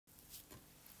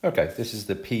Okay, this is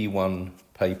the P1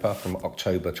 paper from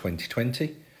October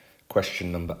 2020,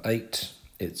 question number 8.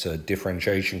 It's a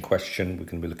differentiation question. We're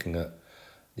going to be looking at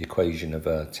the equation of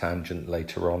a tangent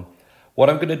later on. What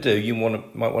I'm going to do,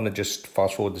 might want to just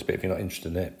fast forward this bit if you're not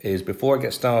interested in it, is before I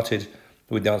get started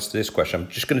with the answer to this question, I'm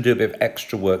just going to do a bit of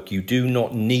extra work. You do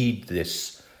not need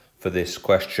this for this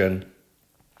question,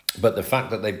 but the fact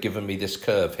that they've given me this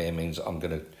curve here means I'm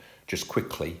going to just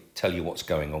quickly tell you what's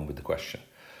going on with the question.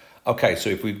 Okay, so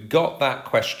if we've got that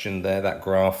question there, that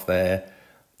graph there,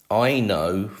 I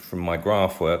know from my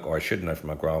graph work, or I should know from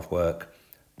my graph work,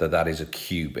 that that is a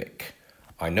cubic.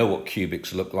 I know what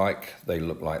cubics look like. They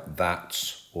look like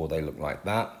that, or they look like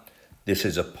that. This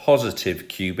is a positive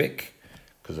cubic,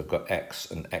 because I've got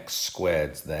x and x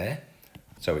squareds there.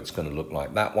 So it's going to look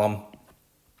like that one.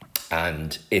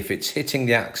 And if it's hitting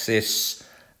the axis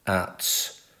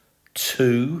at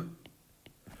 2,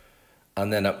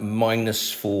 and then at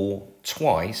 -4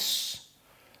 twice,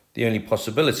 the only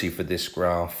possibility for this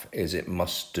graph is it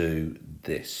must do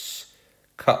this.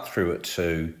 Cut through at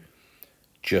 2,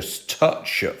 just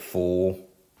touch at 4.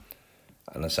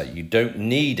 And I say you don't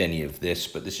need any of this,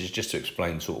 but this is just to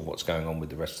explain sort of what's going on with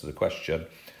the rest of the question.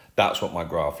 That's what my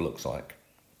graph looks like.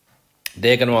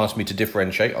 They're going to ask me to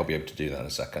differentiate. I'll be able to do that in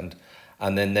a second.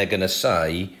 And then they're going to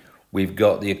say we've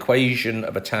got the equation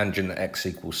of a tangent at x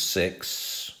equals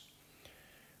 6,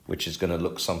 which is going to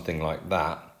look something like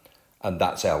that, and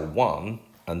that's L1,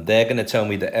 and they're going to tell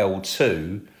me that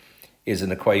L2 is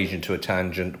an equation to a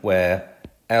tangent where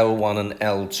L1 and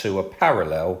L2 are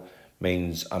parallel,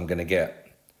 means I'm going to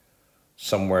get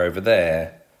somewhere over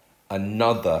there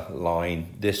another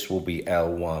line. This will be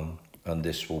L1 and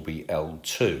this will be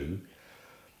L2.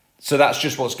 So that's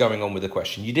just what's going on with the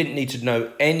question. You didn't need to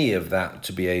know any of that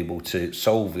to be able to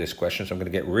solve this question, so I'm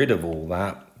going to get rid of all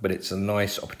that, but it's a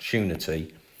nice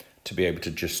opportunity to be able to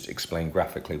just explain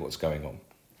graphically what's going on.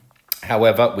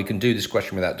 However, we can do this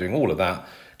question without doing all of that,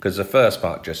 because the first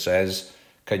part just says,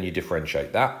 can you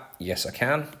differentiate that? Yes, I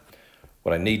can.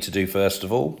 What I need to do first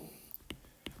of all,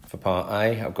 for part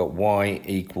A, I've got y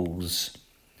equals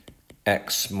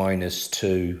x minus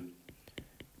 2,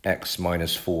 x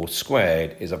minus 4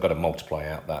 squared, is I've got to multiply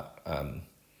out that,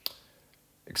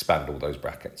 expand all those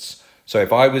brackets. So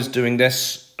if I was doing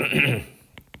this,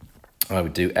 I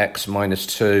would do x minus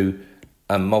 2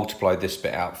 and multiply this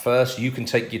bit out first. You can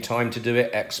take your time to do it,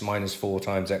 x minus 4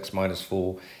 times x minus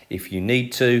 4 if you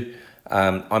need to.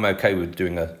 I'm okay with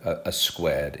doing a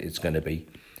squared. It's going to be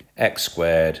x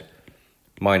squared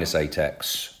minus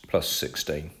 8x plus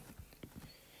 16.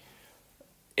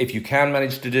 If you can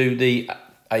manage to do the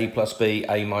a plus b,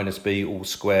 a minus b all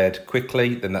squared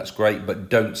quickly, then that's great, but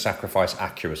don't sacrifice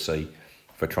accuracy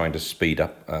for trying to speed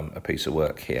up a piece of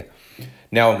work here.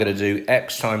 Now I'm going to do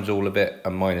x times all of it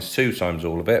and minus 2 times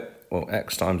all of it. Well,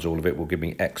 x times all of it will give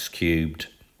me x cubed,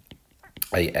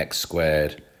 8x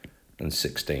squared, and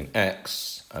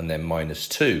 16x. And then minus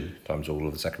 2 times all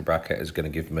of the second bracket is going to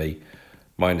give me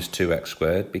minus 2x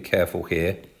squared. Be careful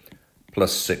here.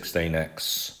 Plus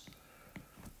 16x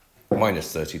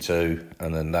minus 32.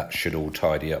 And then that should all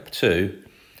tidy up to,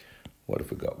 what have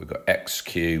we got? We've got x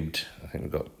cubed. I think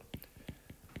we've got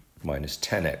minus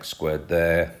 10x squared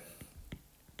there,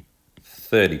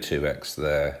 32x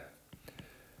there,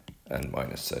 and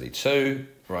minus 32.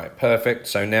 Right, perfect.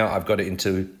 So now I've got it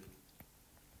into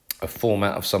a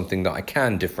format of something that I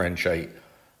can differentiate.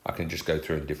 I can just go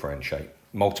through and differentiate.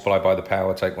 Multiply by the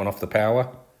power, take one off the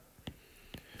power,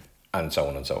 and so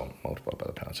on and so on. Multiply by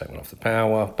the power, take one off the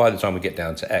power. By the time we get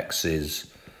down to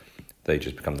x's, they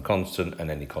just become the constant,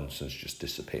 and any constants just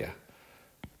disappear.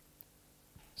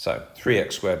 So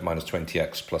 3x squared minus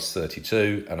 20x plus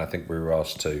 32, and I think we were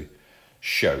asked to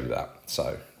show that.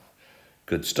 So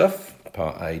good stuff,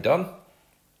 part A done.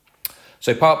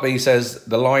 So part B says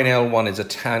the line L1 is a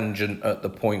tangent at the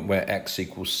point where x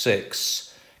equals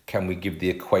 6. Can we give the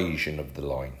equation of the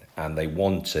line? And they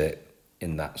want it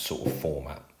in that sort of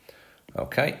format.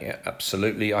 Okay, yeah,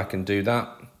 absolutely, I can do that.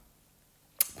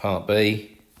 Part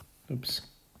B, oops.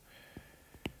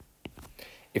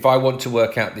 If I want to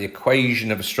work out the equation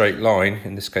of a straight line,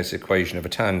 in this case the equation of a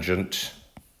tangent,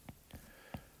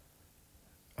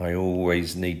 I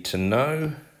always need to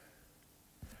know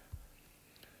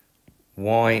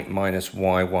y minus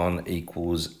y1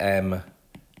 equals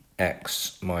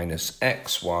mx minus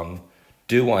x1.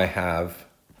 Do I have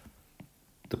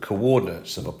the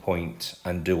coordinates of a point,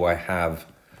 and do I have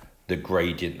the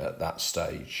gradient at that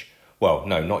stage? Well,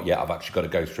 no, not yet. I've actually got to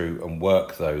go through and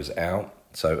work those out.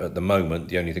 So at the moment,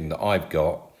 the only thing that I've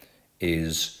got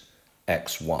is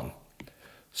x1.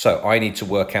 So I need to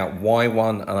work out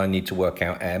y1 and I need to work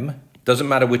out m. Doesn't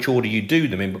matter which order you do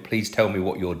them in, but please tell me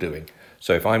what you're doing.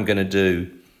 So if I'm going to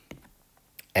do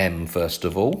m first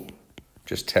of all,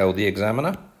 just tell the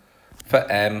examiner, for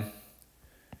m,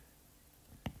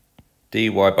 dy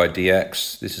by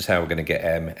dx, this is how we're going to get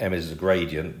m. M is the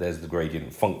gradient, there's the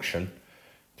gradient function,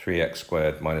 3x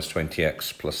squared minus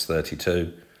 20x plus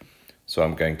 32. So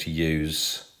I'm going to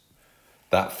use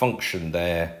that function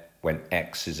there when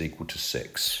x is equal to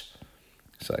 6.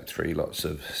 So 3 lots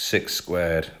of 6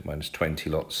 squared minus 20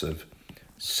 lots of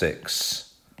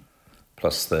 6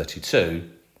 plus 32,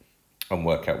 and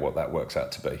work out what that works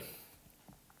out to be,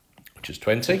 which is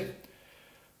 20.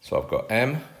 So I've got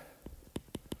m.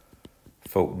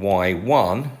 For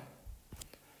y1,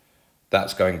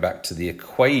 that's going back to the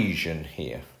equation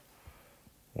here.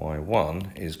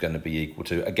 y1 is going to be equal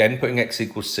to, again, putting x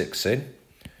equals 6 in,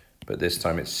 but this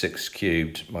time it's 6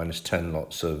 cubed minus 10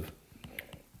 lots of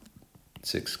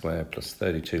 6 squared plus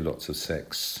 32 lots of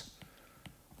 6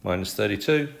 minus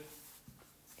 32.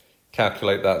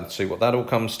 Calculate that and see what that all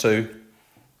comes to,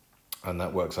 and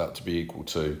that works out to be equal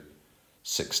to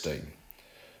 16.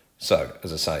 So,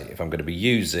 as I say, if I'm going to be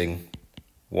using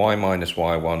y minus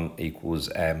y1 equals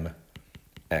m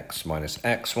x minus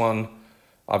x1,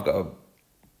 I've got a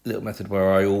little method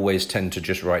where I always tend to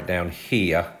just write down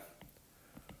here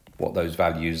what those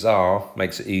values are.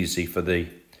 Makes it easy for the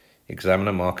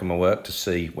examiner marking my work to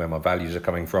see where my values are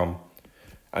coming from,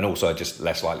 and also just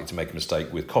less likely to make a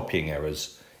mistake with copying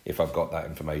errors if I've got that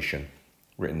information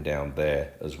written down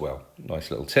there as well. Nice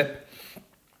little tip.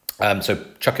 So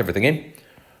chuck everything in.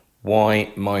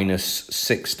 Y minus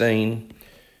 16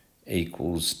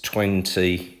 equals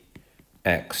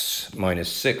 20x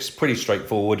minus 6. Pretty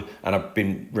straightforward, and I've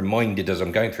been reminded as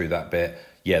I'm going through that bit,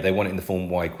 yeah, they want it in the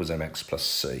form y equals mx plus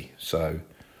c. So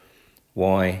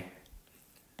y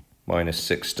minus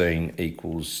 16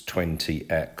 equals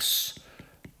 20x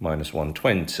minus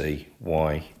 120,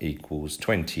 y equals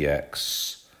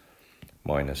 20x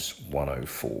minus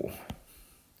 104.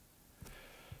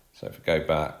 So if we go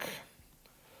back,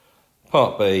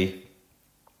 part B,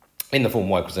 in the form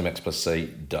y equals mx plus c,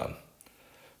 done.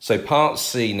 So part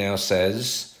C now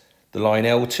says the line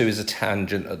L2 is a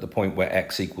tangent at the point where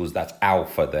x equals, that's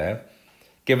alpha there.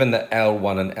 Given that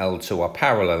L1 and L2 are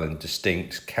parallel and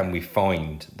distinct, can we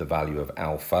find the value of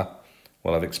alpha?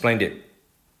 Well, I've explained it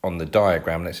on the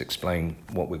diagram. Let's explain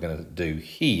what we're going to do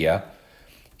here.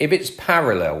 If it's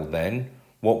parallel, then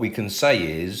what we can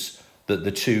say is that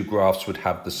the two graphs would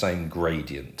have the same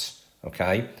gradient.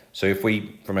 Okay, so if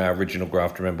we, from our original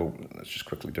graph, remember, let's just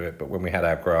quickly do it, but when we had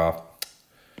our graph,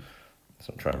 let's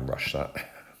not try and rush that.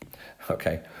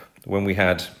 Okay, when we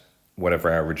had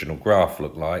whatever our original graph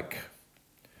looked like,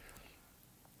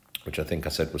 which I think I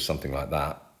said was something like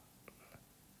that.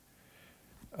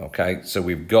 Okay, so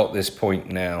we've got this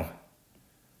point now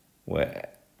where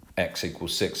x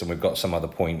equals 6, and we've got some other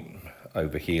point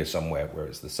over here somewhere where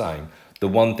it's the same. The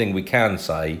one thing we can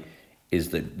say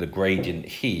is that the gradient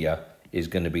here is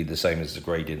going to be the same as the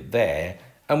gradient there,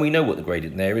 and we know what the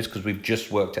gradient there is because we've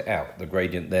just worked it out. The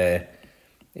gradient there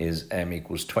is m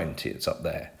equals 20, it's up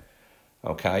there.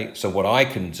 Okay, so what I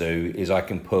can do is I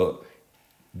can put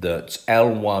that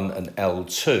L1 and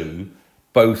L2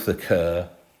 both occur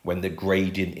when the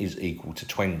gradient is equal to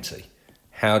 20.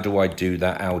 How do I do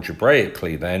that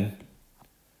algebraically then?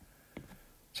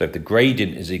 So if the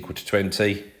gradient is equal to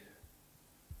 20,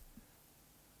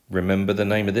 remember the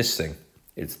name of this thing.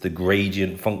 It's the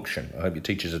gradient function. I hope your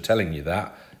teachers are telling you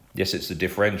that. Yes, it's the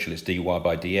differential, it's dy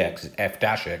by dx, it's f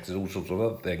dash x, it's all sorts of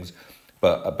other things.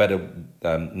 But a better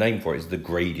name for it is the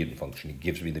gradient function. It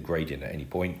gives me the gradient at any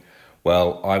point.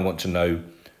 Well, I want to know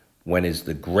when is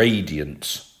the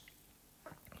gradient,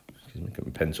 excuse me, get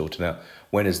my pen sorted out,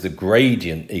 when is the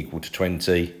gradient equal to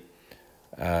 20?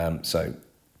 So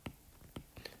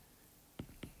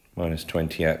minus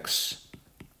 20x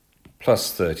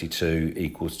plus 32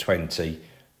 equals 20.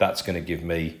 That's going to give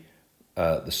me,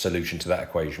 the solution to that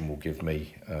equation will give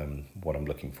me what I'm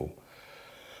looking for.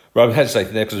 Right, I'm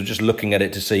hesitating there because I'm just looking at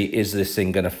it to see, is this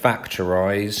thing going to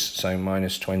factorise? So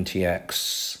minus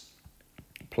 20x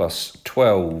plus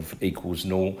 12 equals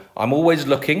 0. I'm always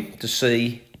looking to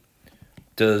see,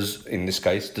 does, in this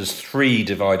case, does 3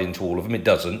 divide into all of them? It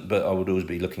doesn't, but I would always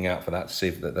be looking out for that to see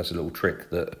if that's a little trick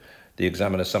that the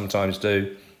examiners sometimes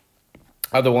do.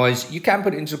 Otherwise, you can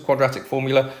put it into a quadratic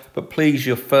formula, but please,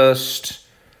 your first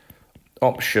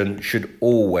option should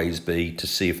always be to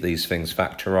see if these things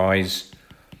factorise.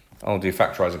 I'll do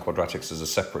factorising quadratics as a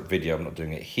separate video. I'm not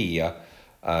doing it here.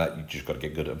 You just got to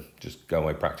get good at them. Just go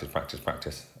away, practice, practice,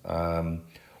 practice.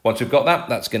 Once we've got that,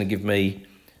 that's going to give me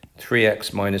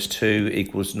 3x minus 2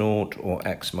 equals 0, or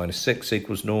x minus 6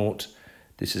 equals 0.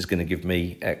 This is going to give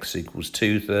me x equals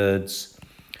 2/3,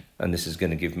 and this is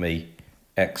going to give me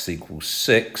x equals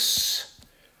 6,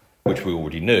 which we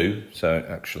already knew. So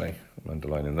actually, I'm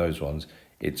underlining those ones.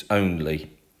 It's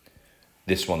only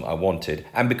this one I wanted.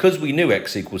 And because we knew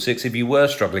x equals 6, if you were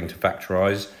struggling to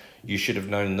factorise, you should have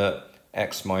known that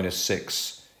x minus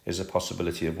 6 is a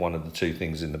possibility of one of the two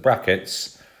things in the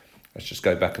brackets. Let's just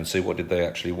go back and see, what did they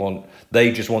actually want?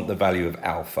 They just want the value of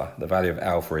alpha. The value of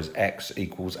alpha is x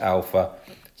equals alpha.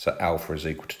 So alpha is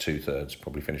equal to 2/3.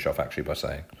 Probably finish off actually by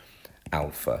saying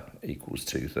alpha equals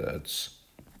 2/3.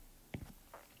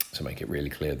 To make it really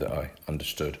clear that I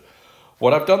understood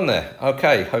what I've done there.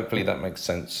 Okay, hopefully that makes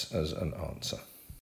sense as an answer.